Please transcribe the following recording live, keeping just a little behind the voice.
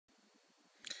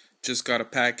Just got a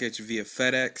package via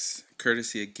FedEx,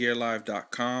 courtesy of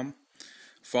GearLive.com.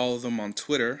 Follow them on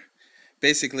Twitter.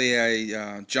 Basically,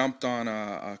 I jumped on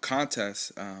a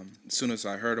contest as soon as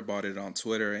I heard about it on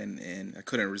Twitter, and I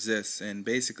couldn't resist. And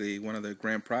basically, one of the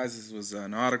grand prizes was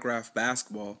an autographed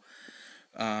basketball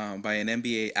by an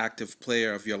NBA active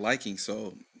player of your liking.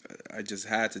 So I just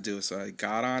had to do it. So I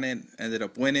got on it, ended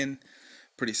up winning.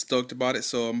 Pretty stoked about it.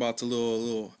 So I'm about to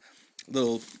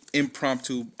little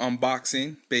impromptu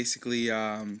unboxing. Basically,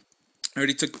 I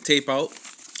already took the tape out.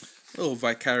 A little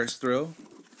vicarious thrill.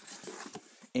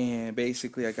 And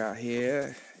basically, I got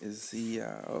here is the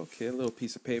okay, a little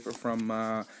piece of paper from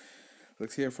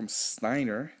looks here from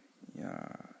Steiner.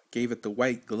 Gave it the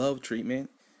white glove treatment,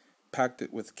 packed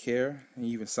it with care, and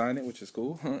even signed it, which is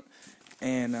cool.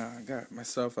 And I got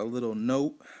myself a little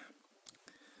note,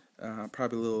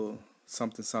 probably a little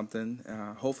something something.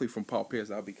 Hopefully from Paul Pierce,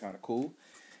 that'll be kind of cool.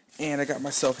 And I got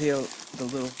myself here the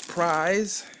little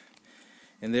prize,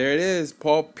 and there it is,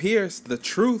 Paul Pierce, the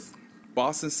truth,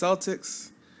 Boston Celtics.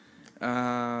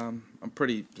 I'm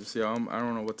pretty just I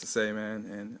don't know what to say,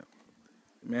 man.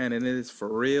 And it is for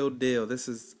real deal. This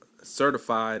is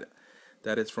certified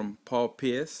that it's from Paul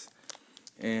Pierce,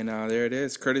 and there it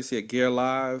is, courtesy of Gear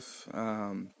Live.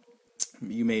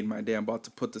 You made my day. I'm about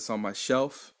to put this on my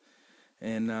shelf,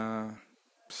 and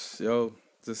yo,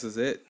 this is it.